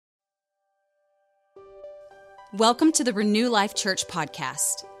Welcome to the Renew Life Church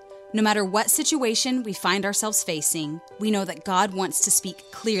podcast. No matter what situation we find ourselves facing, we know that God wants to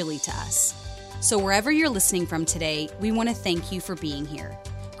speak clearly to us. So wherever you're listening from today, we want to thank you for being here.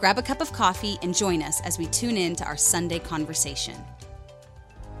 Grab a cup of coffee and join us as we tune in to our Sunday conversation.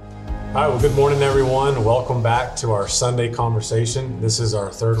 All right, well, good morning, everyone. Welcome back to our Sunday conversation. This is our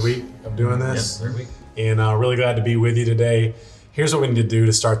third week of doing this. Yep, third week. And really glad to be with you today. Here's what we need to do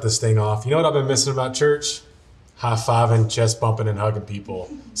to start this thing off. You know what I've been missing about church? High-fiving, chest bumping, and hugging people.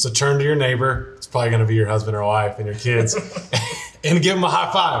 So turn to your neighbor. It's probably going to be your husband or wife and your kids. And give them a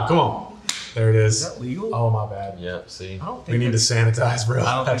high five. Come on. There it is. Is that legal? Oh, my bad. Yeah, see. We need to sanitize, bro.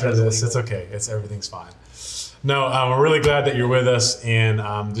 I don't think After that's this, legal. it's okay. Everything's fine. No, we're really glad that you're with us,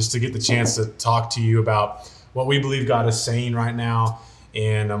 and just to get the chance to talk to you about what we believe God is saying right now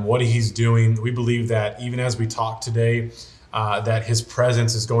and what He's doing. We believe that even as we talk today, that His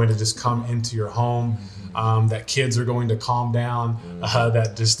presence is going to just come into your home, that kids are going to calm down,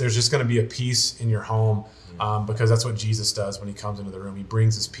 that there's just going to be a peace in your home, because that's what Jesus does when He comes into the room. He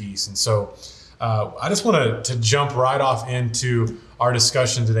brings His peace. And so I just want to jump right off into our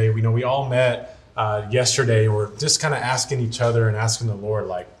discussion today. We know we all met yesterday. We're just kind of asking each other and asking the Lord,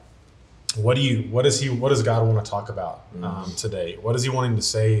 like, what does God want to talk about today? What is He wanting to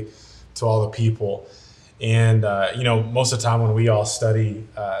say to all the people? And, most of the time when we all study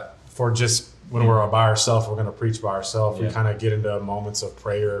when we're by ourselves, we're going to preach by ourselves. Yeah. We kind of get into moments of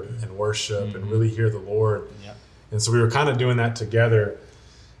prayer and worship and really hear the Lord. Yeah. And so we were kind of doing that together.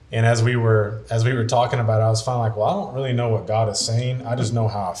 And as we were talking about it, I was finally like, well, I don't really know what God is saying. I just know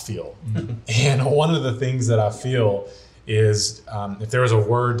how I feel. And one of the things that I feel is, if there was a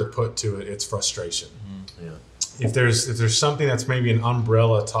word to put to it, it's frustration. Yeah. If there's something that's maybe an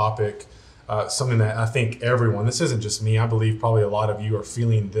umbrella topic, something that I think everyone, this isn't just me, I believe probably a lot of you are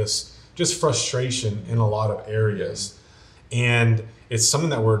feeling this, just frustration in a lot of areas. And it's something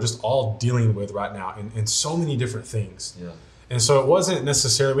that we're just all dealing with right now in so many different things. Yeah. And so it wasn't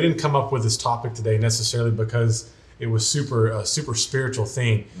necessarily, we didn't come up with this topic today necessarily because it was super spiritual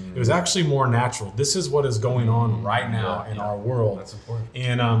thing. It was actually more natural. This is what is going on right now in our world. That's important.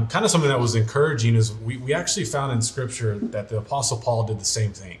 And kind of something that was encouraging is we actually found in Scripture that the Apostle Paul did the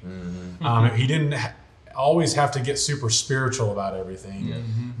same thing. He didn't always have to get super spiritual about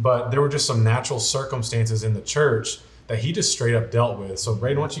everything, but there were just some natural circumstances in the church that he just straight up dealt with. So,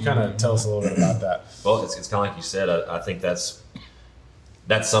 Braden, why don't you kind of tell us a little bit about that? Well, it's kind of like you said. I think that's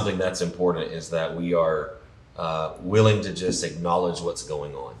something that's important, is that we are willing to just acknowledge what's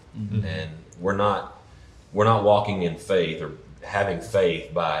going on, and we're not walking in faith or having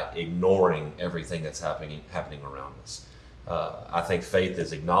faith by ignoring everything that's happening around us. I think faith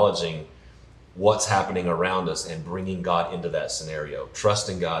is acknowledging what's happening around us and bringing God into that scenario,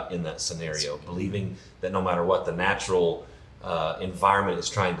 trusting God in that scenario, believing that no matter what the natural environment is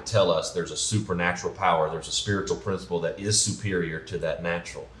trying to tell us, there's a supernatural power, there's a spiritual principle that is superior to that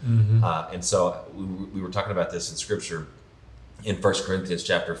natural. And so we were talking about this in Scripture in 1 Corinthians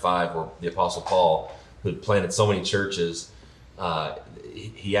chapter 5, where the Apostle Paul, who had planted so many churches,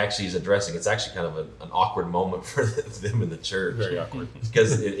 he actually is addressing, it's actually kind of an awkward moment for them in the church. Very awkward.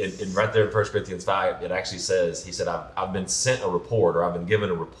 Because right there in 1 Corinthians 5, it actually says, he said, I've been sent a report, or I've been given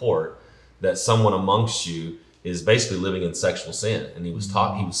a report that someone amongst you is basically living in sexual sin. And he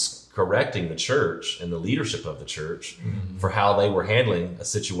was correcting the church and the leadership of the church for how they were handling a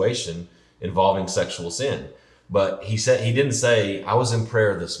situation involving sexual sin. But he didn't say, I was in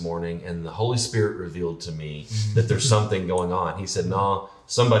prayer this morning and the Holy Spirit revealed to me that there's something going on. He said, no,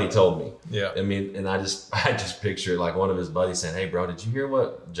 somebody told me. Yeah. I mean, and I just pictured like one of his buddies saying, hey bro, did you hear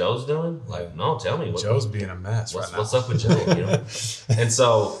what Joe's doing? Like, no, tell me. Joe's being a mess right now. What's up with Joe? And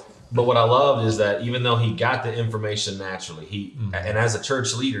so, but what I loved is that even though he got the information naturally, and as a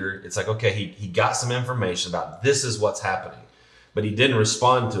church leader, it's like, okay, he got some information about this is what's happening. But he didn't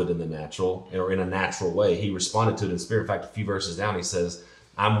respond to it in the natural or in a natural way. He responded to it in spirit. In fact, a few verses down, he says,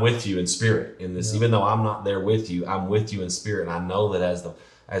 I'm with you in spirit in this. Yeah. Even though I'm not there with you, I'm with you in spirit. And I know that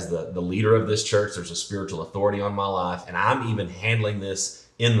as the leader of this church, there's a spiritual authority on my life. And I'm even handling this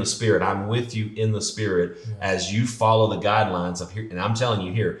in the spirit. I'm with you in the spirit as you follow the guidelines of here. And I'm telling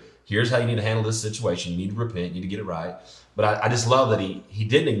you here's how you need to handle this situation. You need to repent. You need to get it right. But I just love that he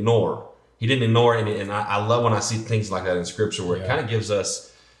didn't ignore. He didn't ignore it, and I love when I see things like that in Scripture where it kind of gives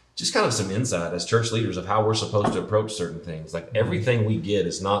us just kind of some insight as church leaders of how we're supposed to approach certain things. Like everything we get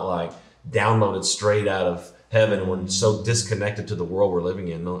is not like downloaded straight out of heaven and we're so disconnected to the world we're living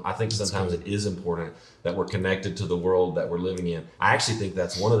in. I think sometimes it is important that we're connected to the world that we're living in. I actually think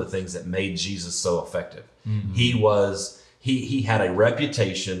that's one of the things that made Jesus so effective. He was He had a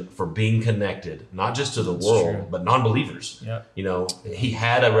reputation for being connected, not just to the world, but non-believers. Yep. You know, he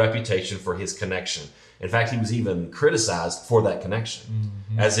had a reputation for his connection. In fact, he was even criticized for that connection,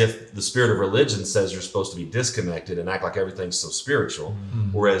 as if the spirit of religion says you're supposed to be disconnected and act like everything's so spiritual,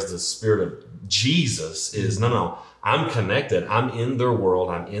 whereas the spirit of Jesus is, no, I'm connected. I'm in their world.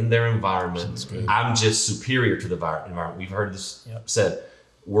 I'm in their environment. I'm just superior to the environment. We've heard this said,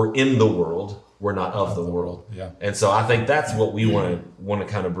 we're in the world. We're not of the world. Yeah. And so I think that's what we want to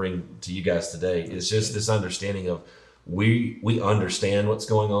kind of bring to you guys today is just this understanding of we understand what's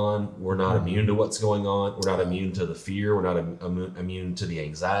going on. We're not immune to what's going on. We're not immune to the fear. We're not immune to the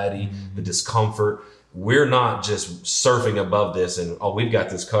anxiety, the discomfort. We're not just surfing above this and, we've got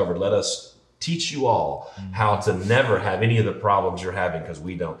this covered. Let us teach you all how to never have any of the problems you're having because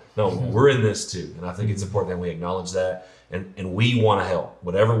we don't. No, we're in this too. And I think it's important that we acknowledge that. And we want to help.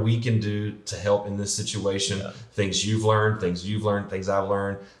 Whatever we can do to help in this situation, things you've learned, things I've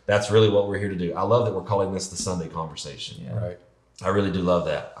learned, that's really what we're here to do. I love that we're calling this the Sunday conversation. Yeah. Right. I really do love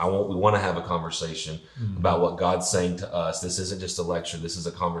that. We want to have a conversation about what God's saying to us. This isn't just a lecture. This is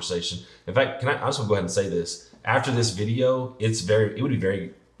a conversation. In fact, I just want to go ahead and say this. After this video, it would be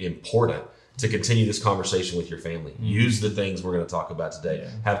very important to continue this conversation with your family. Use the things we're going to talk about today.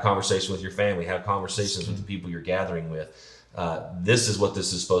 Have conversation with your family. Have conversations with the people you're gathering with. This is what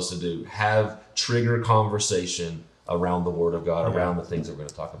this is supposed to do. Trigger conversation around the Word of God, around the things that we're going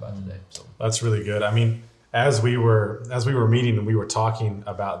to talk about today. So That's really good. I mean, as we were meeting and we were talking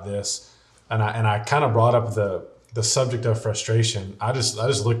about this, and I kind of brought up the subject of frustration. I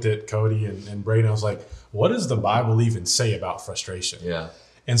just looked at Cody and Braden. I was like, what does the Bible even say about frustration? yeah.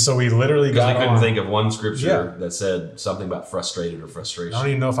 And so we literally got Because we couldn't on. think of one scripture that said something about frustrated or frustration. I don't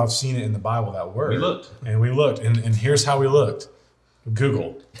even know if I've seen it in the Bible, that word. We looked. And here's how we looked.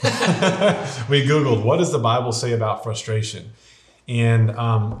 Googled. We Googled, what does the Bible say about frustration? And,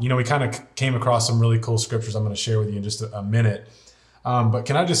 we kind of came across some really cool scriptures I'm going to share with you in just a minute. But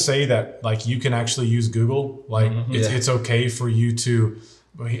can I just say that, like, you can actually use Google. Like, it's okay for you to,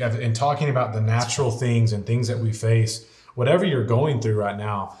 in talking about the natural things and things that we face, whatever you're going through right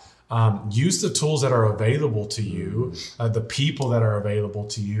now, use the tools that are available to you, the people that are available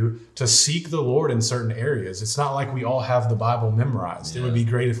to you to seek the Lord in certain areas. It's not like we all have the Bible memorized. It would be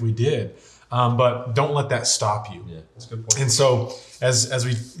great if we did, but don't let that stop you. Yeah, that's a good point. And so as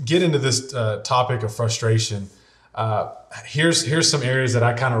we get into this topic of frustration, here's some areas that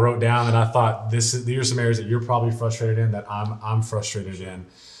I kind of wrote down and I thought these are some areas that you're probably frustrated in, that I'm frustrated in.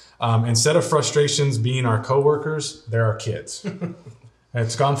 Instead of frustrations being our coworkers, they're our kids.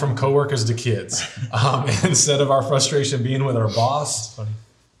 It's gone from coworkers to kids. Instead of our frustration being with our boss,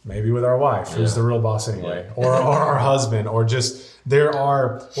 maybe with our wife, who's the real boss anyway, or our husband, or just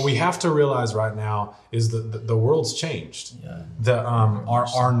what we have to realize right now is that the world's changed. Yeah.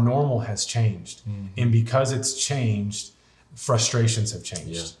 Our normal has changed. And because it's changed, frustrations have changed.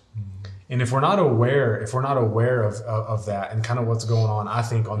 Yeah. And if we're not aware of that and kind of what's going on, I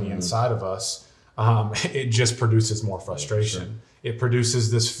think on the inside of us, it just produces more frustration. Sure. It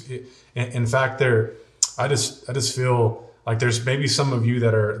produces this. In fact, I just feel like there's maybe some of you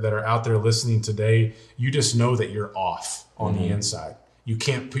that are out there listening today. You just know that you're off on the inside. You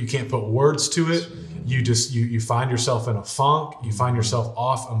can't put words to it. You find yourself in a funk. You find yourself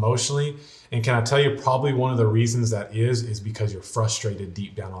off emotionally. And can I tell you, probably one of the reasons that is because you're frustrated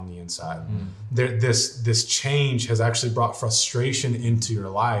deep down on the inside. This change has actually brought frustration into your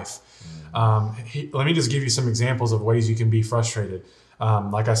life. Let me just give you some examples of ways you can be frustrated.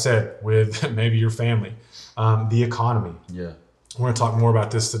 Like I said, with maybe your family, the economy. Yeah, we're going to talk more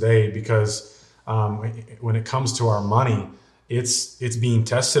about this today because when it comes to our money, it's being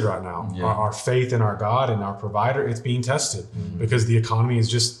tested right now. Yeah. Our faith in our God and our provider, it's being tested because the economy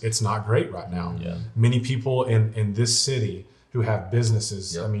is it's not great right now. Yeah. Many people in this city who have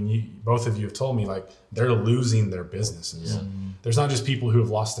businesses, I mean, both of you have told me, like, they're losing their businesses. Yeah. There's not just people who have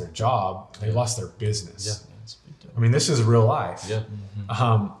lost their job, they've lost their business. Yeah. I mean, this is real life. Yeah.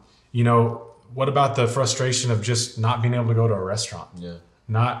 What about the frustration of just not being able to go to a restaurant? Yeah.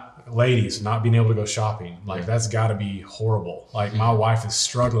 Not being able to go shopping. Like, that's got to be horrible. Like, my wife is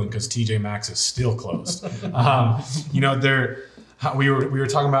struggling because TJ Maxx is still closed. We were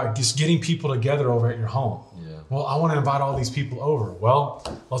talking about just getting people together over at your home. Yeah. Well, I want to invite all these people over. Well,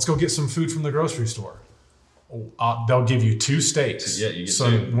 let's go get some food from the grocery store. They'll give you 2 steaks. Yeah, you get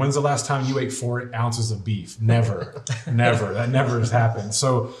 2. When's the last time you ate 4 ounces of beef? Never. Never. That never has happened.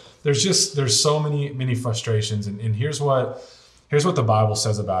 So there's so many frustrations. And here's what the Bible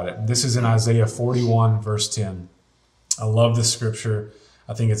says about it. This is in Isaiah 41, verse 10. I love this scripture.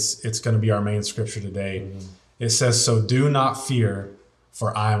 I think it's going to be our main scripture today. It says, "So do not fear,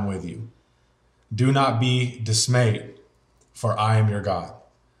 for I am with you. Do not be dismayed, for I am your God.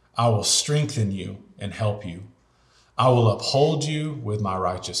 I will strengthen you and help you. I will uphold you with my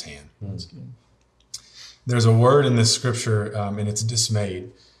righteous hand." That's good. There's a word in this scripture, and it's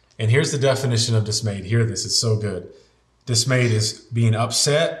dismayed. And here's the definition of dismayed. Hear this, it's so good. Dismayed is being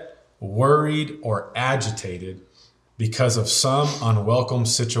upset, worried, or agitated because of some unwelcome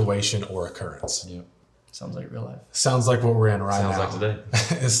situation or occurrence. Yep. Sounds like real life. Sounds like what we're in right now. Sounds like today.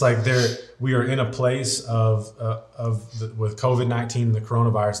 It's like we are in a place with COVID-19 and the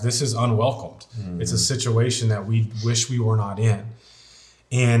coronavirus. This is unwelcomed. Mm-hmm. It's a situation that we wish we were not in.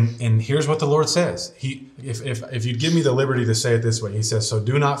 And here's what the Lord says. If you'd give me the liberty to say it this way, he says, "So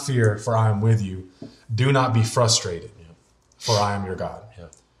do not fear, for I am with you. Do not be frustrated, for I am your God." Yeah.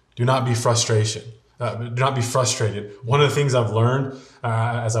 Do not be frustrated. One of the things I've learned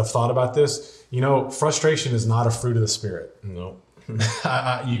as I've thought about this, frustration is not a fruit of the Spirit. No.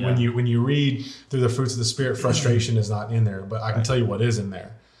 When you read through the fruits of the Spirit, frustration is not in there. But I can tell you what is in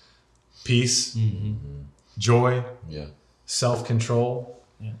there: peace, joy, self-control.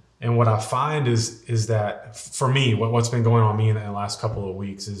 Yeah. And what I find is that for me, what's been going on me in the last couple of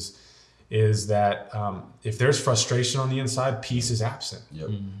weeks is that if there's frustration on the inside, peace is absent. Yep.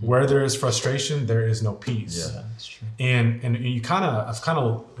 Mm-hmm. Where there is frustration, there is no peace. Yeah, that's true. And I've kind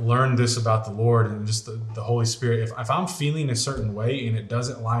of learned this about the Lord and just the Holy Spirit. If I'm feeling a certain way and it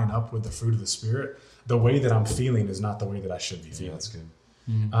doesn't line up with the fruit of the Spirit, the way that I'm feeling is not the way that I should be feeling. Yeah, that's good.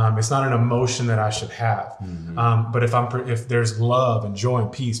 Mm-hmm. It's not an emotion that I should have. Mm-hmm. But if there's love and joy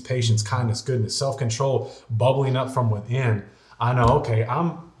and peace, patience, kindness, goodness, self-control bubbling up from within, I know, okay,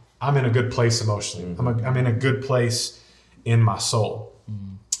 I'm in a good place emotionally. Mm-hmm. I'm in a good place in my soul.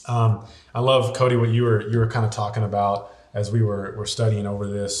 Mm-hmm. I love, Cody, what you were kind of talking about as we were studying over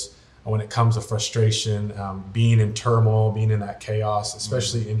this when it comes to frustration, being in turmoil, being in that chaos,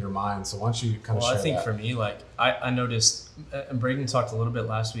 especially in your mind. So why don't you kind of share that? I think for me, I noticed, and Braden talked a little bit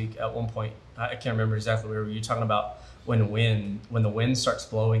last week at one point, I can't remember exactly where you were talking about when the wind starts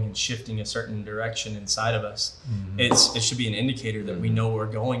blowing and shifting a certain direction inside of us, it should be an indicator that we know we're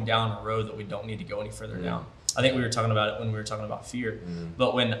going down a road that we don't need to go any further down. I think we were talking about it when we were talking about fear.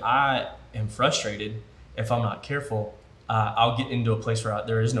 But when I am frustrated, if I'm not careful, I'll get into a place where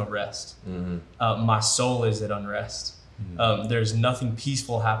there is no rest. My soul is at unrest. There's nothing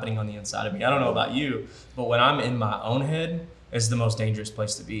peaceful happening on the inside of me. I don't know about you, but when I'm in my own head, it's the most dangerous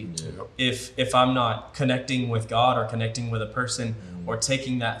place to be. If I'm not connecting with God or connecting with a person or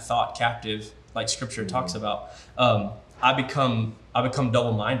taking that thought captive, like Scripture talks about, I become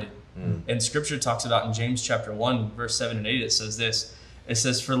double-minded. And Scripture talks about in James chapter 1, verse 7 and 8, it says this. It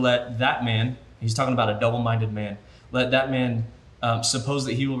says, "For let that man," he's talking about a double-minded man, "let that man suppose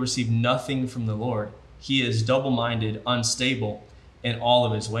that he will receive nothing from the Lord. He is double-minded, unstable in all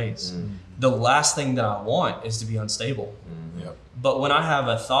of his ways." The last thing that I want is to be unstable. But when I have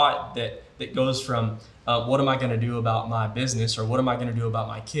a thought that goes from what am I going to do about my business or what am I going to do about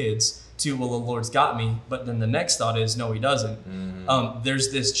my kids to, well, the Lord's got me. But then the next thought is, no, he doesn't.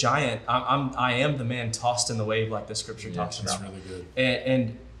 There's this giant, I am the man tossed in the wave, like the Scripture talks about. That's really good.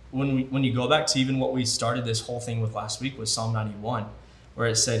 And when you go back to even what we started this whole thing with last week was Psalm 91, where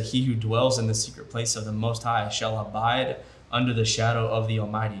it said, "He who dwells in the secret place of the Most High shall abide under the shadow of the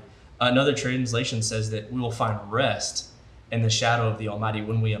Almighty." Another translation says that we will find rest in the shadow of the Almighty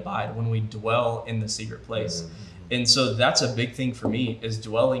when we abide, when we dwell in the secret place. And so that's a big thing for me, is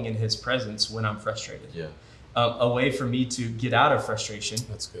dwelling in His presence when I'm frustrated. A way for me to get out of frustration,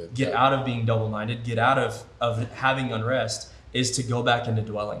 that's good. Get out of being double-minded, get out of having unrest, is to go back into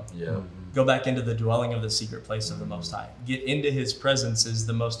dwelling. Go back into the dwelling of the secret place of the Most High. Get into His presence is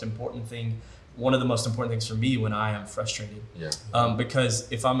the most important thing, one of the most important things for me when I am frustrated. Because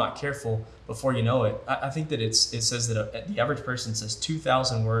if I'm not careful, before you know it, I think that it says that the average person says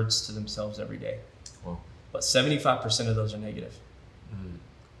 2,000 words to themselves every day. But 75% of those are negative.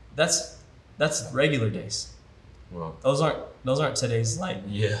 That's regular days. Those aren't today's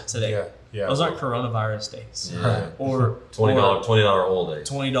today. Those aren't coronavirus days. Or $20 oil days.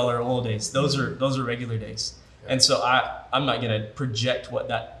 $20 oil days. Those are regular days. And so I'm not going to project what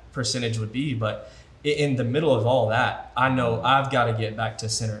that percentage would be, but in the middle of all that, I know I've got to get back to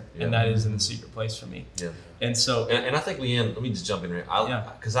center, and that is in the secret place for me. And so, and I think Leanne, let me just jump in here,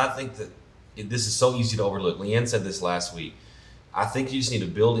 because I think that this is so easy to overlook. Leanne said this last week. I think you just need to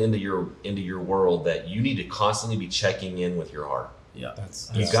build into your world that you need to constantly be checking in with your heart.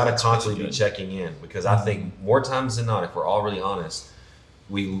 You've got to constantly be checking in, because I think more times than not, if we're all really honest,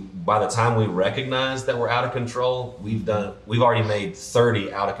 by the time we recognize that we're out of control, we've already made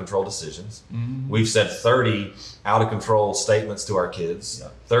 30 out of control decisions. Mm-hmm. We've said 30 out of control statements to our kids,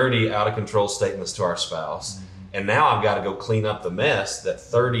 30 out of control statements to our spouse. Mm-hmm. And now I've got to go clean up the mess that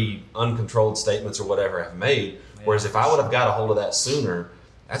 30 uncontrolled statements or whatever have made. Whereas if I would have got a hold of that sooner,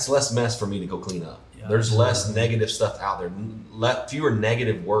 that's less mess for me to go clean up. Yeah, there's less negative stuff out there, fewer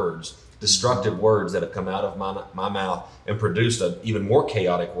negative words, destructive words that have come out of my mouth and produced an even more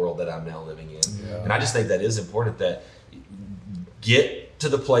chaotic world that I'm now living in. Yeah. And I just think that is important, that get to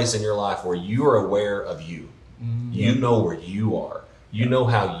the place in your life where you are aware of you. Mm-hmm. You know where you are. You know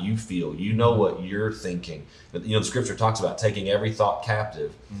how you feel. You know what you're thinking. You know, the scripture talks about taking every thought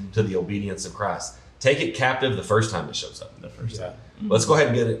captive to the obedience of Christ. Take it captive the first time it shows up. The first time. Let's go ahead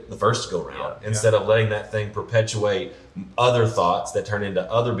and get it the first go round instead of letting that thing perpetuate other thoughts that turn into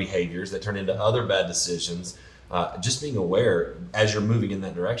other behaviors, that turn into other bad decisions. Just being aware as you're moving in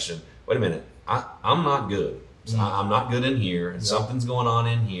that direction. Wait a minute, I'm not good. So I'm not good in here, and something's going on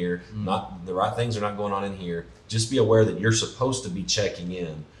in here. Not the right things are not going on in here. Just be aware that you're supposed to be checking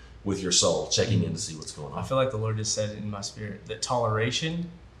in with your soul, checking in to see what's going on. I feel like the Lord just said in my spirit that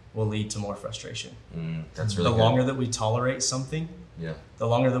toleration will lead to more frustration. That's really the longer that we tolerate something, the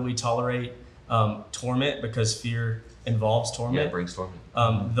longer that we tolerate torment, because fear involves torment. It brings torment.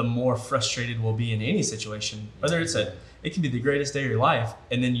 The more frustrated we'll be in any situation. Whether it can be the greatest day of your life,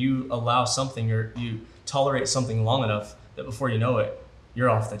 and then you allow something, or you tolerate something long enough that before you know it, you're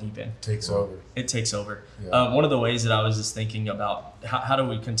off the deep end. It takes over. Yeah. One of the ways that I was just thinking about how do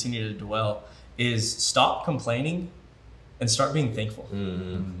we continue to dwell is stop complaining and start being thankful.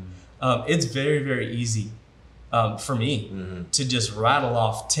 Mm-hmm. It's very, very easy for me to just rattle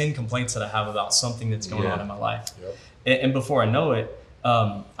off 10 complaints that I have about something that's going on in my life. Yep. And before I know it,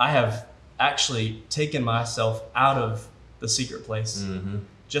 I have actually taken myself out of the secret place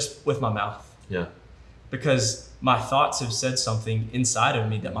just with my mouth. Yeah. Because my thoughts have said something inside of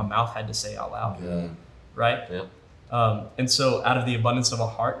me that my mouth had to say out loud. Yeah. Right? Yeah. And so out of the abundance of a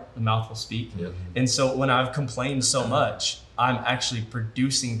heart, the mouth will speak. Yep. And so when I've complained so much, I'm actually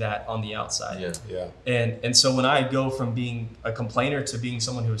producing that on the outside. Yeah. And so when I go from being a complainer to being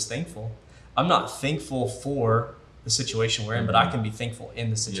someone who is thankful, I'm not thankful for the situation we're in, but I can be thankful in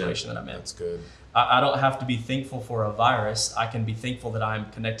the situation that I'm in. That's good. I don't have to be thankful for a virus. I can be thankful that I'm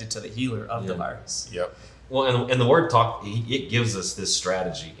connected to the healer of the virus. Yep. Well, and the word talk, it gives us this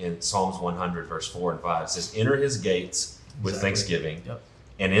strategy in Psalms 100, verse 4 and 5. It says, enter his gates with thanksgiving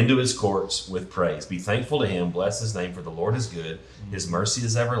and into his courts with praise. Be thankful to him, bless his name, for the Lord is good. His mercy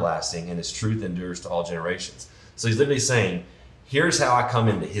is everlasting, and his truth endures to all generations. So he's literally saying, here's how I come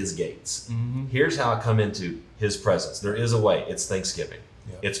into his gates. Here's how I come into his presence. There is a way. It's thanksgiving.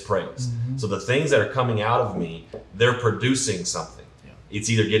 It's praise. So the things that are coming out of me, they're producing something. It's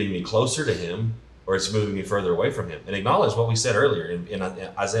either getting me closer to him or it's moving me further away from him. And acknowledge what we said earlier in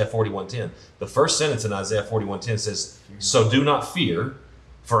Isaiah 41:10. The first sentence in Isaiah 41:10 says, so do not fear,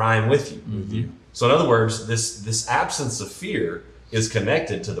 for I am with you. So in other words, this absence of fear is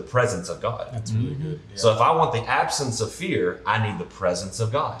connected to the presence of God. That's really good. Yeah. So if I want the absence of fear, I need the presence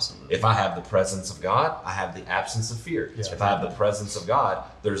of God. Absolutely. If I have the presence of God, I have the absence of fear. Yeah. If I have the presence of God,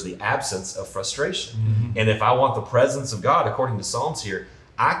 there's the absence of frustration. And if I want the presence of God, according to Psalms here,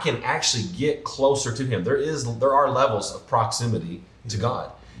 I can actually get closer to him. There are levels of proximity to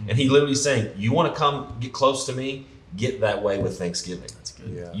God. And he literally is saying, you want to come get close to me? Get that way with thanksgiving. That's good.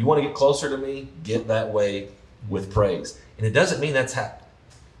 Yeah. You want to get closer to me? Get that way with praise. And it doesn't mean that's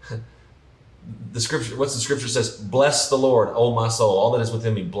the scripture. What's the scripture says? Bless the Lord, O my soul, all that is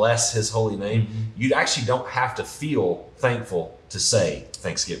within me. Bless his holy name. You actually don't have to feel thankful to say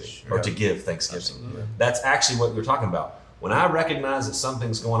thanksgiving or to give thanksgiving. Absolutely. That's actually what we're talking about. When I recognize that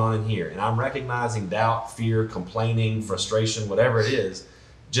something's going on in here, and I'm recognizing doubt, fear, complaining, frustration, whatever it is,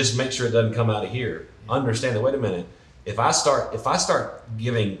 just make sure it doesn't come out of here. Understand that. Wait a minute. If I start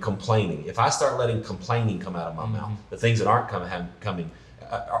giving complaining, if I start letting complaining come out of my mouth, the things that aren't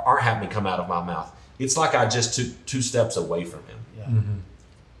happening come out of my mouth, it's like I just took 2 steps away from him. Yeah.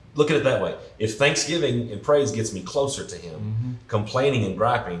 Look at it that way. If thanksgiving and praise gets me closer to him, complaining and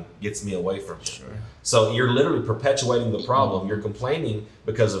griping gets me away from him. Sure. So you're literally perpetuating the problem. You're complaining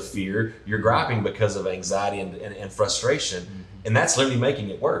because of fear. You're griping because of anxiety and frustration. And that's literally making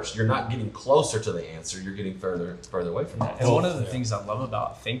it worse. You're not getting closer to the answer. You're getting further away from it. And one of the things I love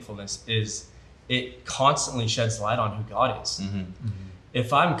about thankfulness is it constantly sheds light on who God is.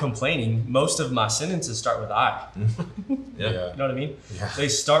 If I'm complaining, most of my sentences start with I. You know what I mean? Yeah. They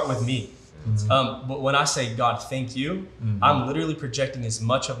start with me. But when I say, God, thank you, I'm literally projecting as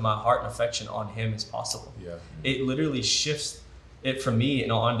much of my heart and affection on him as possible. Yeah. It literally shifts it from me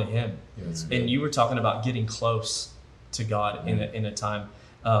and on to him. And you were talking about getting close to God in a time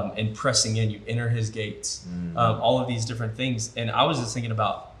and pressing in. You enter his gates, all of these different things. And I was just thinking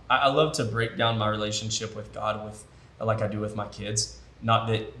about, I love to break down my relationship with God with like I do with my kids. Not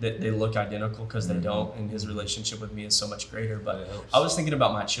that they look identical, because they don't, and his relationship with me is so much greater. But I was thinking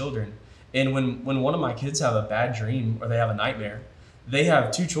about my children, and when one of my kids have a bad dream or they have a nightmare, they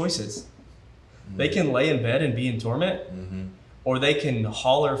have two choices. They can lay in bed and be in torment, or they can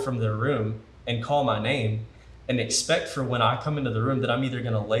holler from their room and call my name and expect for when I come into the room that I'm either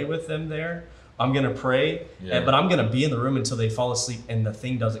going to lay with them there, I'm going to pray, but I'm going to be in the room until they fall asleep and the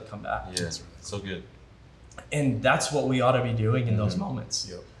thing doesn't come back. Yeah, so good. And that's what we ought to be doing in those moments.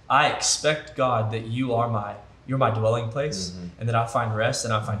 Yep. I expect, God, that you're my dwelling place, and that I find rest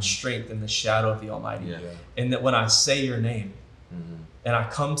and I find strength in the shadow of the Almighty. Yeah. And that when I say your name and I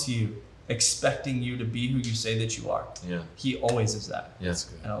come to you expecting you to be who you say that you are, he always is that. That's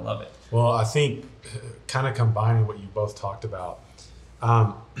good. And I love it. Well, I think kind of combining what you both talked about,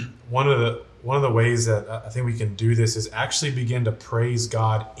 one of the ways that I think we can do this is actually begin to praise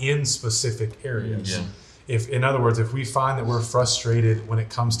God in specific areas. Yeah. In other words, if we find that we're frustrated when it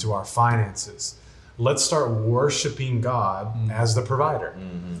comes to our finances, let's start worshiping God as the provider.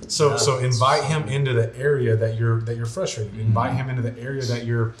 So invite him into the area that you're frustrated. Invite him into the area that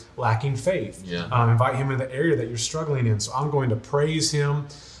you're lacking faith. Invite him into the area that you're struggling in. So I'm going to praise him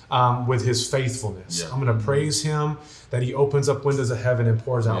with his faithfulness. I'm going to praise him that he opens up windows of heaven and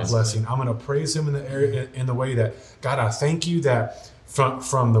pours out blessing. I'm going to praise him in the area, in the way that, God, I thank you that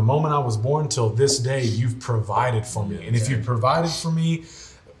from the moment I was born till this day, you've provided for me. And if you've provided for me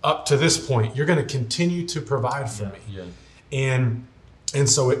up to this point, you're going to continue to provide for me. And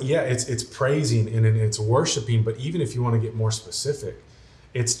so it's praising and it's worshiping. But even if you want to get more specific,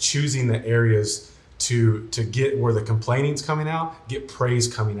 it's choosing the areas to get where the complaining's coming out, get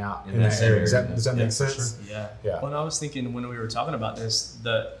praise coming out in that area. Does that make sense? Sure. Yeah. When I was thinking, when we were talking about this,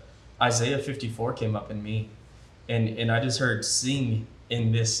 the Isaiah 54 came up in me. And I just heard sing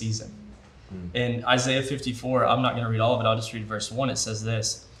in this season. In Isaiah 54, I'm not going to read all of it. I'll just read verse 1. It says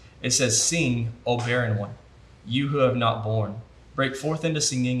this. It says, "Sing, O barren one, you who have not borne. Break forth into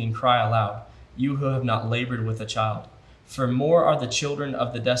singing and cry aloud, you who have not labored with a child. For more are the children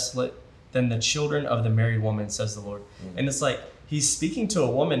of the desolate than the children of the married woman, says the Lord." And it's like he's speaking to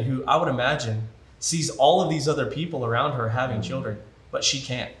a woman who I would imagine sees all of these other people around her having children, but she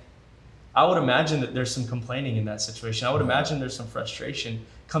can't. I would imagine that there's some complaining in that situation. I would imagine there's some frustration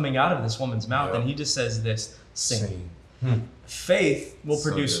coming out of this woman's mouth. And he just says this, sing. Faith will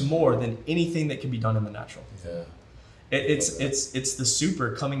produce more than anything that can be done in the natural. It's the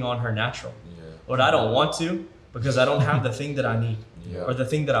super coming on her natural. Lord, I don't want to, because I don't have the thing that I need or the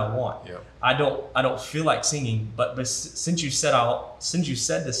thing that I want. I don't feel like singing, but since you said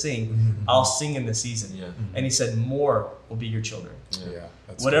to sing, I'll sing in the season. And he said, more will be your children.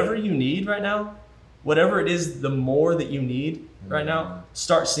 Whatever you need right now, whatever it is, the more that you need right now,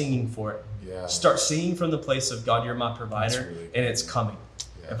 start singing for it. Start singing from the place of, God, you're my provider, really, and it's coming.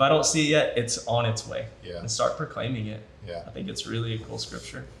 If I don't see it yet, it's on its way. And start proclaiming it. I think it's really a cool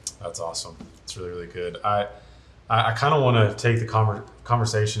scripture. That's awesome. It's really, really good. I kind of want to take the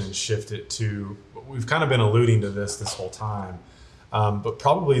conversation and shift it to, we've kind of been alluding to this whole time, but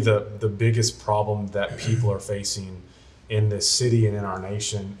probably the biggest problem that people are facing in this city and in our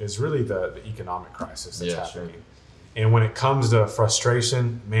nation is really the economic crisis that's happening. Sure. And when it comes to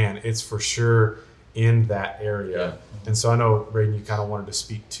frustration, man, it's for sure in that area. And so I know, Braden, you kind of wanted to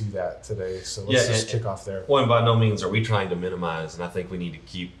speak to that today. So let's just kick off there. Well, and by no means are we trying to minimize, and I think we need to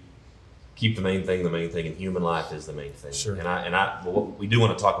keep the main thing, and human life is the main thing. Sure. And we do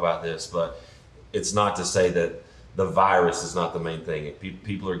want to talk about this, but it's not to say that the virus is not the main thing.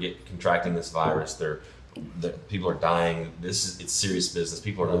 People are contracting this virus. People are dying. It's serious business.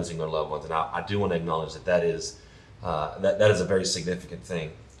 People are losing their loved ones, and I do want to acknowledge that is a very significant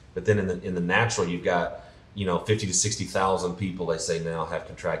thing. But then in the natural, you've got 50 to 60,000 people, they say now, have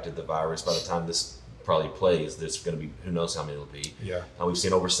contracted the virus. By the time this probably plays, there's going to be who knows how many it'll be. We've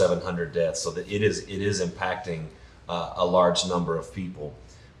seen over 700 deaths, so that it is impacting a large number of people.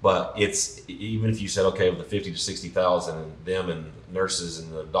 But it's, even if you said, okay, with the 50 to 60,000 and them and nurses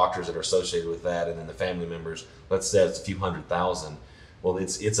and the doctors that are associated with that, and then the family members, let's say it's a few 100,000. Well,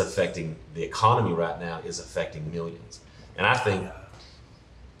 it's affecting the economy right now, is affecting millions. And I think,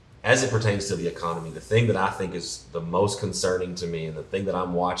 as it pertains to the economy, the thing that I think is the most concerning to me, and the thing that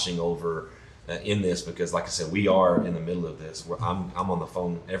I'm watching over in this, because like I said, we are in the middle of this. I'm on the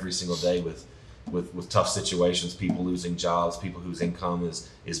phone every single day with tough situations, people losing jobs, people whose income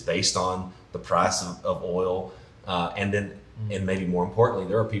is based on the price of oil, and then and maybe more importantly,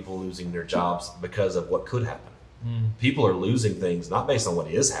 there are people losing their jobs because of what could happen. People are losing things not based on what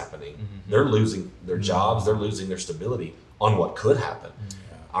is happening. They're losing their jobs. They're losing their stability on what could happen.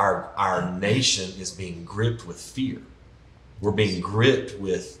 Our nation is being gripped with fear. We're being gripped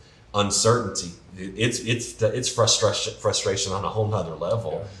with uncertainty. It's frustration on a whole nother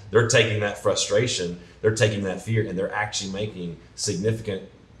level. They're taking that frustration, they're taking that fear, and they're actually making significant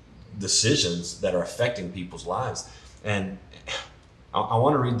decisions that are affecting people's lives. And I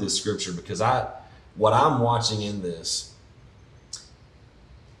want to read this scripture because what I'm watching in this,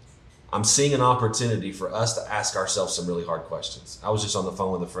 I'm seeing an opportunity for us to ask ourselves some really hard questions. I was just on the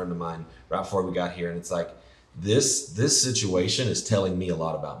phone with a friend of mine right before we got here, and it's like, this situation is telling me a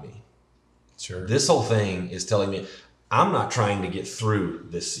lot about me. Sure. This whole thing is telling me I'm not trying to get through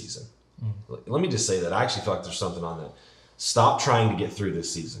this season. Let me just say that I actually feel like there's something on that. Stop trying to get through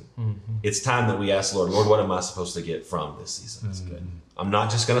this season. It's time that we ask the Lord, what am I supposed to get from this season? That's good. I'm not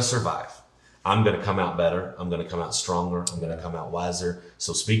just going to survive. I'm going to come out better. I'm going to come out stronger. I'm going to come out wiser.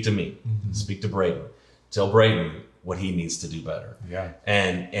 So speak to me. Speak to Braden. Tell Braden what he needs to do better. Yeah.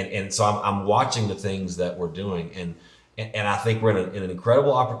 And so I'm watching the things that we're doing, and I think we're in an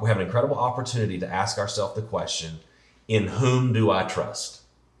incredible we have an incredible opportunity to ask ourselves the question: in whom do I trust?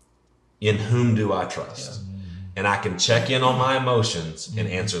 In whom do I trust? And I can check in on my emotions and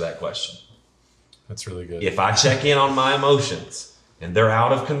answer that question. That's really good. If I check in on my emotions and they're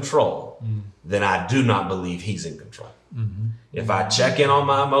out of control, then I do not believe he's in control. If I check in on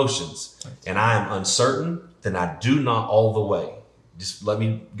my emotions and I am uncertain, then I do not all the way. Just let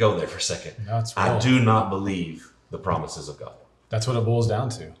me go there for a second. I do not believe the promises of God. That's what it boils down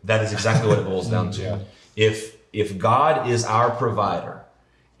to. That is exactly what it boils down to. If God is our provider,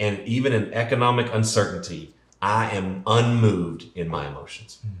 and even in economic uncertainty, I am unmoved in my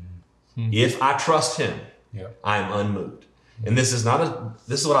emotions. If I trust him, I am unmoved. And this is what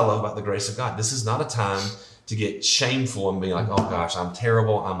I love about the grace of God. This is not a time to get shameful and be like, oh gosh, I'm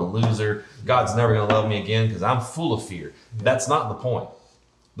terrible, I'm a loser, God's never going to love me again because I'm full of fear. That's not the point.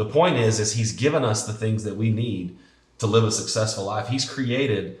 The point is he's given us the things that we need to live a successful life. He's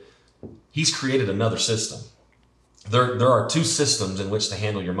created another system. There are two systems in which to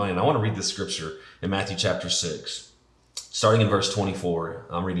handle your money. And I want to read this scripture in Matthew chapter 6, starting in verse 24.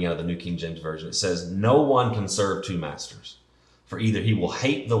 I'm reading out of the New King James Version. It says, no one can serve two masters, for either he will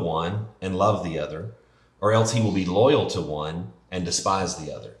hate the one and love the other, or else he will be loyal to one and despise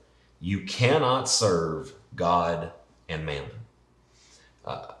the other. You cannot serve God and mammon.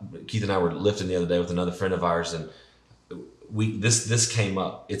 Keith and I were lifting the other day with another friend of ours, and this came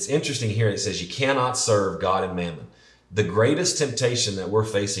up. It's interesting here. It says you cannot serve God and mammon. The greatest temptation that we're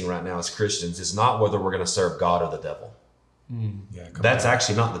facing right now as Christians is not whether we're going to serve God or the devil. That's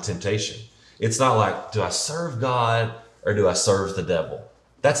actually not the temptation. It's not like, do I serve God or do I serve the devil?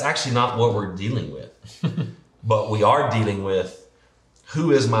 That's actually not what we're dealing with. But we are dealing with,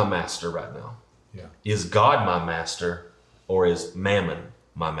 who is my master right now? Is God my master, or is mammon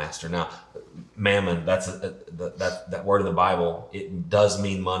my master? Now, mammon, that word in the Bible, it does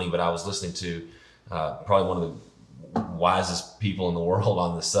mean money, but I was listening to probably one of the wisest people in the world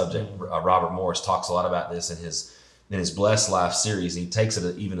on this subject. Robert Morris talks a lot about this in his Blessed Life series. He takes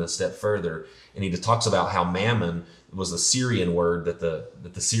it even a step further, and he talks about how mammon was a Syrian word that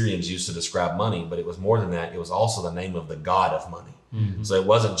the Syrians used to describe money, but it was more than that. It was also the name of the god of money. So it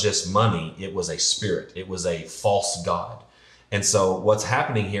wasn't just money, it was a spirit. It was a false god. And so what's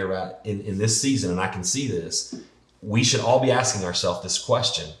happening here right in this season, and I can see this, we should all be asking ourselves this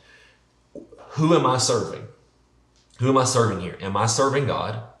question: who am I serving? Who am I serving here? Am I serving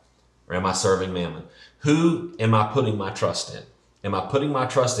God, or am I serving mammon? Who am I putting my trust in? Am I putting my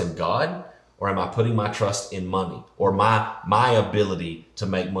trust in God, or am I putting my trust in money, or my ability to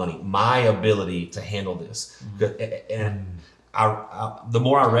make money, my ability to handle this? And the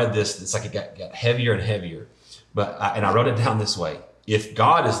more I read this, it's like it got heavier and heavier. But I wrote it down this way: if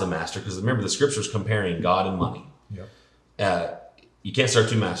God is the master, because remember the scripture is comparing God and money. You can't serve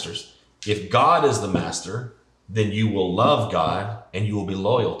two masters. If God is the master, then you will love God and you will be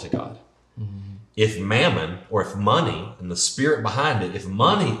loyal to God. If mammon, or if money and the spirit behind it, if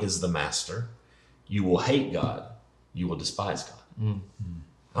money is the master, you will hate God, you will despise God.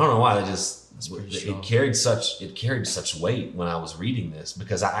 I don't know why it carried such weight when I was reading this,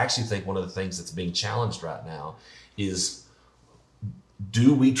 because I actually think one of the things that's being challenged right now is,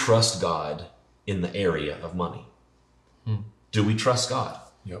 do we trust God in the area of money? Do we trust God?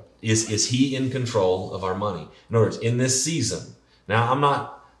 Is he in control of our money? In other words, in this season,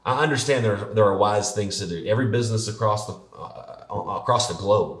 now I understand there are wise things to do. Every business across the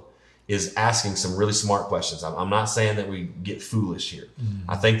globe is asking some really smart questions. I'm not saying that we get foolish here.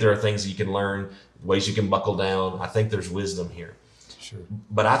 I think there are things that you can learn, ways you can buckle down. I think there's wisdom here. Sure.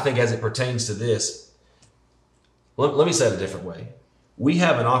 But I think as it pertains to this, let me say it a different way. We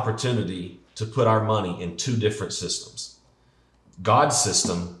have an opportunity to put our money in two different systems: God's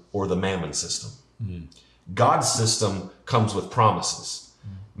system or the mammon system. God's system comes with promises.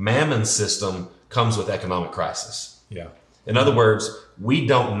 Mammon's system comes with economic crisis. Yeah. In other words, we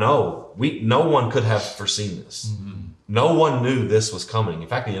don't know. No one could have foreseen this. No one knew this was coming. In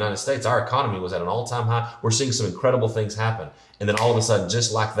fact, in the United States, our economy was at an all-time high. We're seeing some incredible things happen. And then all of a sudden,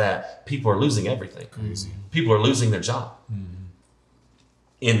 just like that, people are losing everything. Crazy. People are losing their job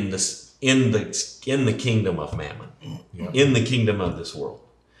in the kingdom of mammon, in the kingdom of this world.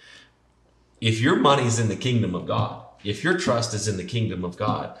 If your money's in the kingdom of God, if your trust is in the kingdom of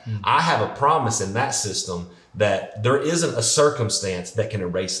God, I have a promise in that system that there isn't a circumstance that can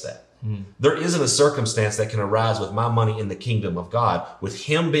erase that. There isn't a circumstance that can arise with my money in the kingdom of God, with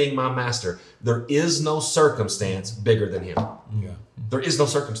Him being my master. There is no circumstance bigger than Him. Yeah. There is no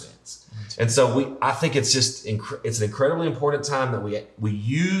circumstance. And so I think it's just, it's an incredibly important time that we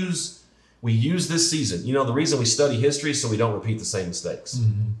use this season. You know, the reason we study history is so we don't repeat the same mistakes.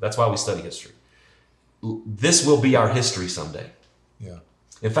 That's why we study history. This will be our history someday. Yeah.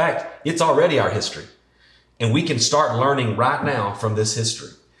 In fact, it's already our history. And we can start learning right now from this history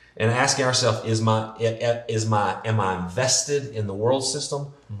and asking ourselves, am I invested in the world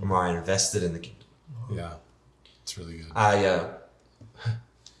system, or am I invested in the kingdom? Yeah. It's really good.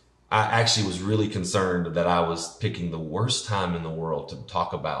 I actually was really concerned that I was picking the worst time in the world to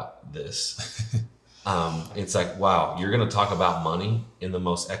talk about this. It's like, wow, you're going to talk about money in the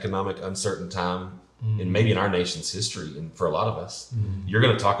most economic uncertain time and maybe in our nation's history, and for a lot of us. You're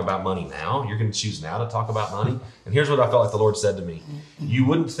going to talk about money now. You're going to choose now to talk about money. And here's what I felt like the Lord said to me. You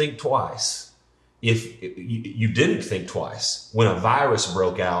wouldn't think twice if you didn't think twice when a virus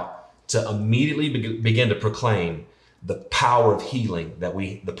broke out to immediately begin to proclaim the power of healing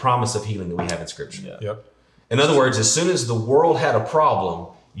the promise of healing that we have in Scripture. Yeah. Yep. In other words, as soon as the world had a problem,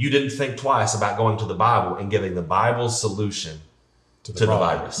 you didn't think twice about going to the Bible and giving the Bible's solution to the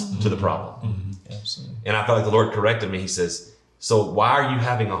virus, to the problem. Absolutely. And I felt like the Lord corrected me. He says, so why are you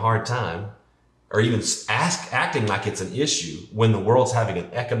having a hard time or even acting like it's an issue when the world's having an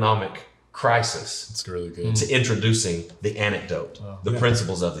economic crisis It's really good. to introducing the anecdote, the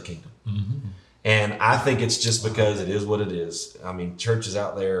principles of the kingdom? And I think it's just because it is what it is. I mean, churches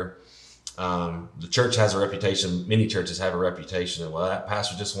out there, the church has a reputation. Many churches have a reputation of, well, that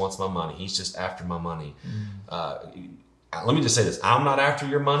pastor just wants my money. He's just after my money. Let me just say this. I'm not after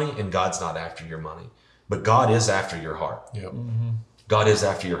your money, and God's not after your money. But God is after your heart. Yep. God is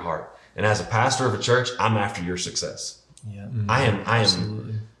after your heart. And as a pastor of a church, I'm after your success. Yeah. I am.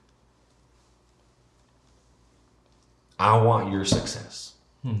 Absolutely. I want your success.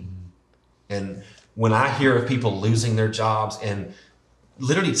 And when I hear of people losing their jobs and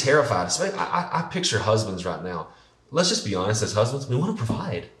literally terrified, especially, I picture husbands right now. Let's just be honest, as husbands, we want to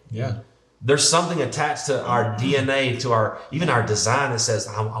provide. Yeah. There's something attached to our DNA, to even our design that says,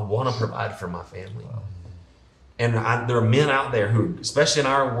 I want to provide for my family. And there are men out there who, especially in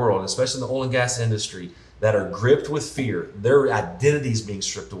our world, especially in the oil and gas industry, that are gripped with fear. Their identity's being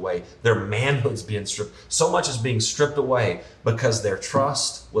stripped away. Their manhood's being stripped. So much is being stripped away because their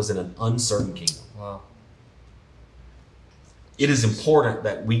trust was in an uncertain kingdom. Wow. It is important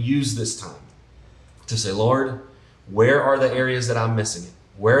that we use this time to say, Lord, where are the areas that I'm missing it?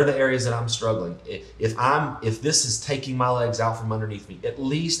 Where are the areas that I'm struggling? If this is taking my legs out from underneath me, at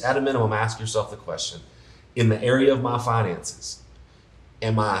least at a minimum, ask yourself the question, in the area of my finances,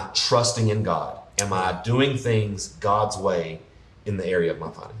 am I trusting in God? Am I doing things God's way in the area of my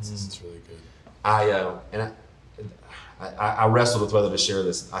finances? It's really good. I wrestled with whether to share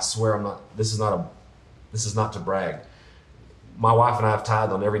this. I swear I'm not. This is not to brag. My wife and I have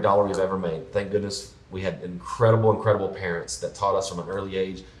tithed on every dollar we've ever made. Thank goodness we had incredible parents that taught us from an early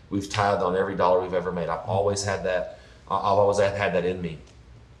age. We've tithed on every dollar we've ever made. I've always had that. I've always had that in me.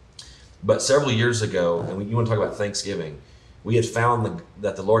 But several years ago, and you want to talk about Thanksgiving, we had found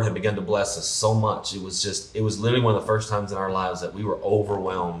that the Lord had begun to bless us so much. It was literally one of the first times in our lives that we were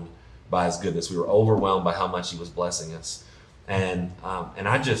overwhelmed by His goodness. We were overwhelmed by how much He was blessing us. And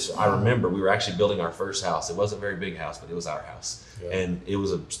I remember we were actually building our first house. It wasn't a very big house, but it was our house. Yeah. And it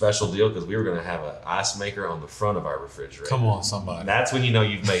was a special deal because we were going to have an ice maker on the front of our refrigerator. Come on, somebody. That's when you know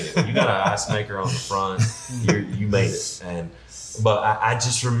you've made it. When you got an ice maker on the front, you made it. But I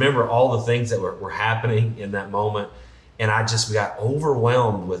just remember all the things that were happening in that moment. And we got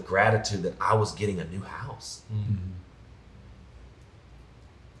overwhelmed with gratitude that I was getting a new house.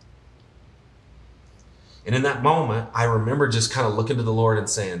 And in that moment, I remember just kind of looking to the Lord and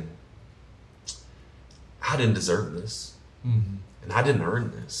saying, I didn't deserve this. And I didn't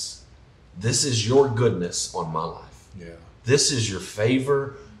earn this. This is your goodness on my life. Yeah. This is your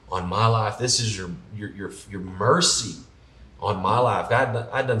favor on my life. This is your mercy on my life.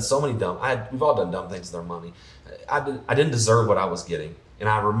 I'd done so many we've all done dumb things with our money. I didn't deserve what I was getting. And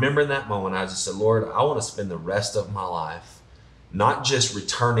I remember in that moment, I just said, Lord, I want to spend the rest of my life not just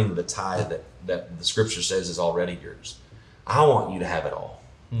returning the tithe that the scripture says is already yours. I want you to have it all.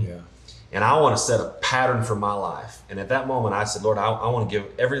 Yeah. And I want to set a pattern for my life. And at that moment, I said, Lord, I want to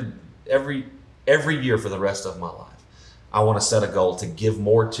give every year for the rest of my life. I want to set a goal to give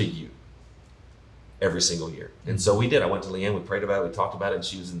more to you every single year. And so we did. I went to Leanne, we prayed about it, we talked about it, and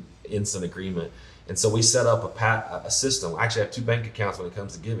she was in instant agreement. And so we set up a system. I actually have 2 bank accounts when it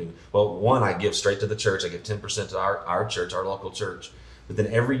comes to giving. Well, one, I give straight to the church. I give 10% to our church, our local church. But then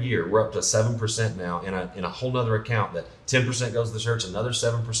every year, we're up to 7% now in a whole nother account that 10% goes to the church, another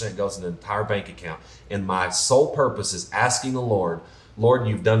 7% goes in an entire bank account. And my sole purpose is asking the Lord,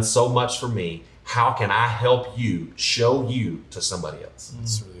 you've done so much for me. How can I help you show you to somebody else?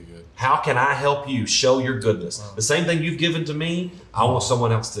 That's really good. How can I help you show your goodness? Wow. The same thing you've given to me, I want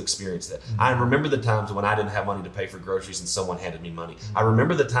someone else to experience that. I remember the times when I didn't have money to pay for groceries and someone handed me money. I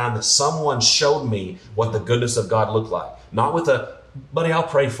remember the time that someone showed me what the goodness of God looked like. Not with buddy, I'll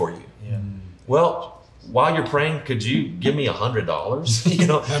pray for you. Yeah. Well, while you're praying, could you give me $100? You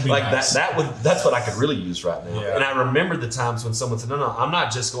know, like nice. That's what I could really use right now. Yeah. And I remember the times when someone said, no, I'm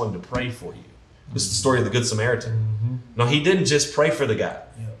not just going to pray for you. This is the story of the Good Samaritan. No, he didn't just pray for the guy.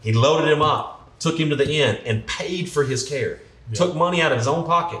 Yeah. He loaded him up, took him to the inn, and paid for his care. Yeah. Took money out of his own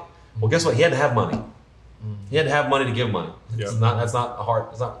pocket. Well, guess what? He had to have money. He had to have money to give money. It's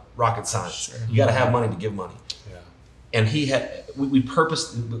not rocket science. Sure. You got to have money to give money. Yeah. And we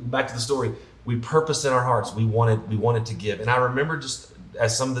purposed, back to the story, we purposed in our hearts, we wanted to give. And I remember just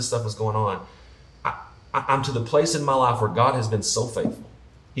as some of this stuff was going on, I'm to the place in my life where God has been so faithful.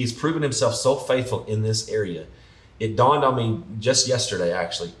 He's proven himself so faithful in this area. It dawned on me just yesterday,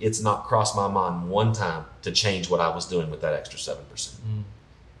 actually, it's not crossed my mind one time to change what I was doing with that extra 7%.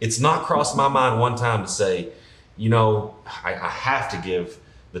 It's not crossed my mind one time to say, I have to give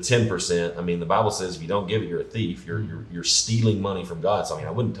the 10%. I mean, the Bible says if you don't give it, you're a thief. You're stealing money from God. So I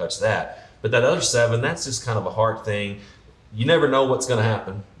wouldn't touch that. But that other 7, that's just kind of a heart thing. You never know what's going to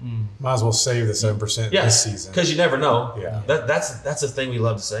happen. Might as well save the 7% this season. Because you never know. Yeah. That's a thing we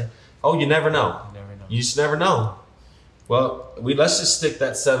love to say. Oh, you never know. You just never know. Well, let's just stick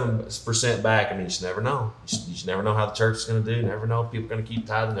that 7% back. I mean, you just never know. You just never know how the church is going to do. You never know if people are going to keep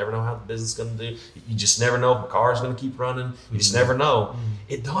tithing. Never know how the business is going to do. You just never know if the car is going to keep running. You just never know.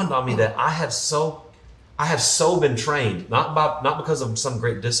 It dawned on me that I have so been trained, not because of some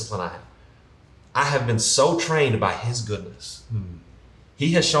great discipline I have. I have been so trained by his goodness.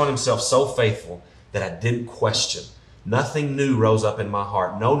 He has shown himself so faithful that I didn't question. Nothing new rose up in my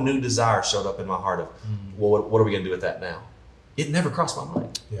heart. No new desire showed up in my heart of, well, what are we going to do with that now? It never crossed my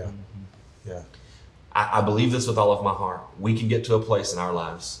mind. Yeah. Yeah. I believe this with all of my heart. We can get to a place in our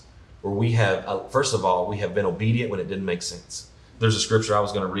lives where we have, first of all, we have been obedient when it didn't make sense. There's a scripture I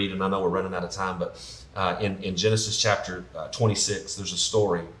was going to read, and I know we're running out of time, but in Genesis chapter 26, there's a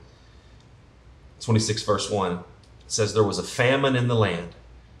story. 26 verse 1, it says there was a famine in the land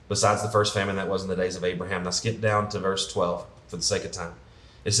besides the first famine that was in the days of Abraham. Now skip down to verse 12 for the sake of time.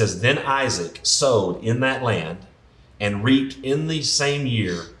 It says, then Isaac sowed in that land and reaped in the same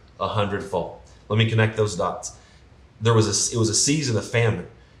year 100-fold. Let me connect those dots. It was a season of famine.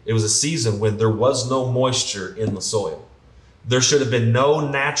 It was a season when there was no moisture in the soil. There should have been no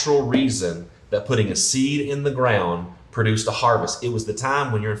natural reason that putting a seed in the ground produced a harvest. It was the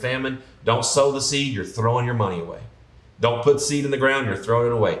time when you're in famine. Don't sow the seed, you're throwing your money away. Don't put seed in the ground, you're throwing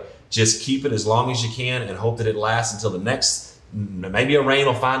it away. Just keep it as long as you can and hope that it lasts until the next, maybe a rain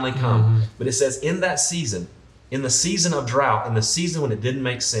will finally come. But it says in that season, in the season of drought, in the season when it didn't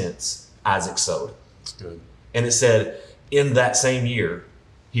make sense, Isaac sowed. That's good. And it said in that same year,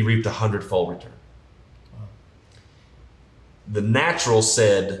 he reaped 100-fold return. Wow. The natural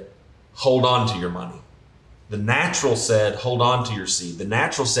said, hold on to your money. The natural said, hold on to your seed. The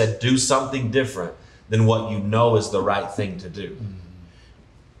natural said, do something different than what you know is the right thing to do.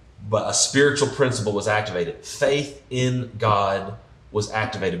 But a spiritual principle was activated. Faith in God was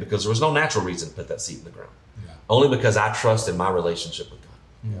activated because there was no natural reason to put that seed in the ground. Yeah. Only because I trust in my relationship with God.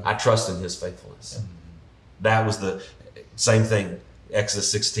 Yeah. I trust in his faithfulness. Yeah. That was the same thing.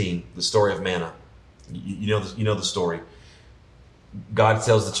 Exodus 16, the story of manna. You know the story. God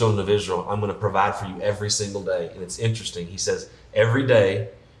tells the children of Israel, I'm going to provide for you every single day. And it's interesting. He says, every day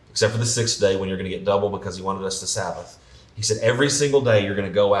except for the 6th day when you're going to get double because he wanted us to Sabbath. He said, every single day you're going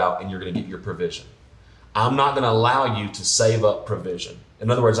to go out and you're going to get your provision. I'm not going to allow you to save up provision.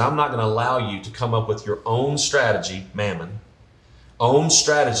 In other words, I'm not going to allow you to come up with your own strategy, mammon, own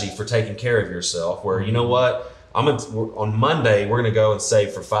strategy for taking care of yourself, where, you know what, on Monday, we're going to go and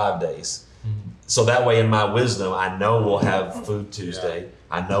save for 5 days. So that way, in my wisdom, I know we'll have food Tuesday.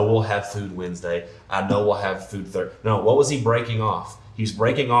 I know we'll have food Wednesday. I know we'll have food Thursday. No, what was he breaking off? He's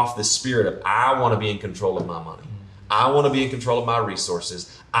breaking off the spirit of, I want to be in control of my money. I want to be in control of my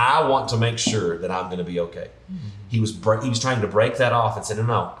resources. I want to make sure that I'm going to be okay. He was trying to break that off and said,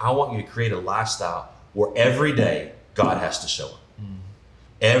 no, I want you to create a lifestyle where every day God has to show up.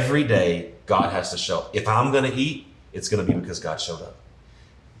 Every day God has to show up. If I'm going to eat, it's going to be because God showed up.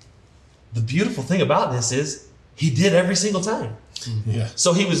 The beautiful thing about this is he did every single time. Yeah.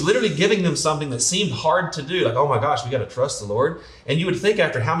 So he was literally giving them something that seemed hard to do. Like, oh my gosh, we got to trust the Lord. And you would think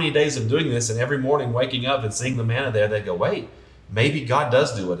after how many days of doing this and every morning waking up and seeing the manna there, they'd go, wait, maybe God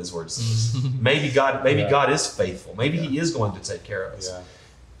does do what his word says. Maybe God is faithful. Maybe he is going to take care of us. Yeah.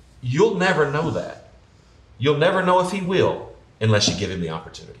 You'll never know that. You'll never know if he will unless you give him the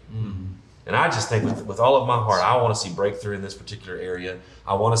opportunity. And I just think with all of my heart, I want to see breakthrough in this particular area.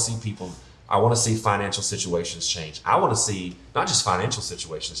 I want to see financial situations change. I want to see not just financial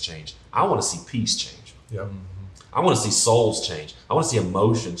situations change. I want to see peace change. Yep. I want to see souls change. I want to see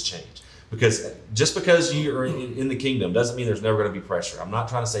emotions change. Because just because you're in the kingdom doesn't mean there's never going to be pressure. I'm not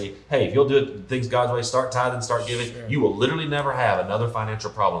trying to say, hey, if you'll do things God's way, start tithing, start giving, you will literally never have another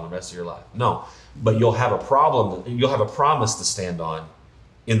financial problem the rest of your life. No, but you'll have a problem. You'll have a promise to stand on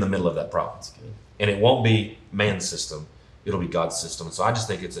in the middle of that problem. That's good. And it won't be man's system. It'll be God's system. And so I just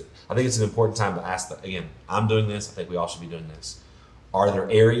think it's an important time to ask that. Again, I'm doing this. I think we all should be doing this. Are there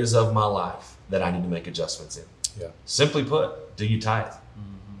areas of my life that I need to make adjustments in? Yeah. Simply put, do you tithe?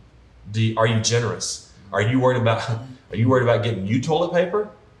 Are you generous? Are you worried about getting you toilet paper?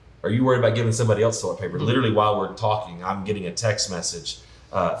 Are you worried about giving somebody else toilet paper? Literally, while we're talking, I'm getting a text message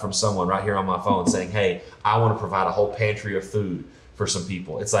from someone right here on my phone saying, hey, I want to provide a whole pantry of food for some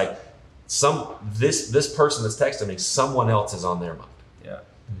people. It's like this person that's texting me, someone else is on their mind. Yeah.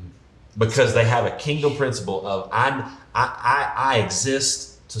 Because they have a kingdom principle of I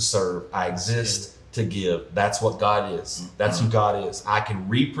exist to serve. I exist to give. That's what God is. That's who God is. I can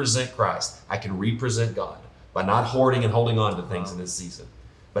represent Christ. I can represent God by not hoarding and holding on to things in this season,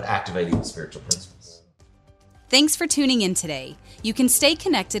 but activating the spiritual principles. Thanks for tuning in today. You can stay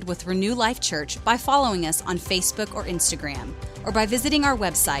connected with Renew Life Church by following us on Facebook or Instagram, or by visiting our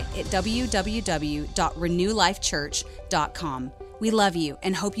website at www.renewlifechurch.com. We love you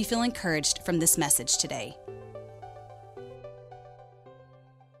and hope you feel encouraged from this message today.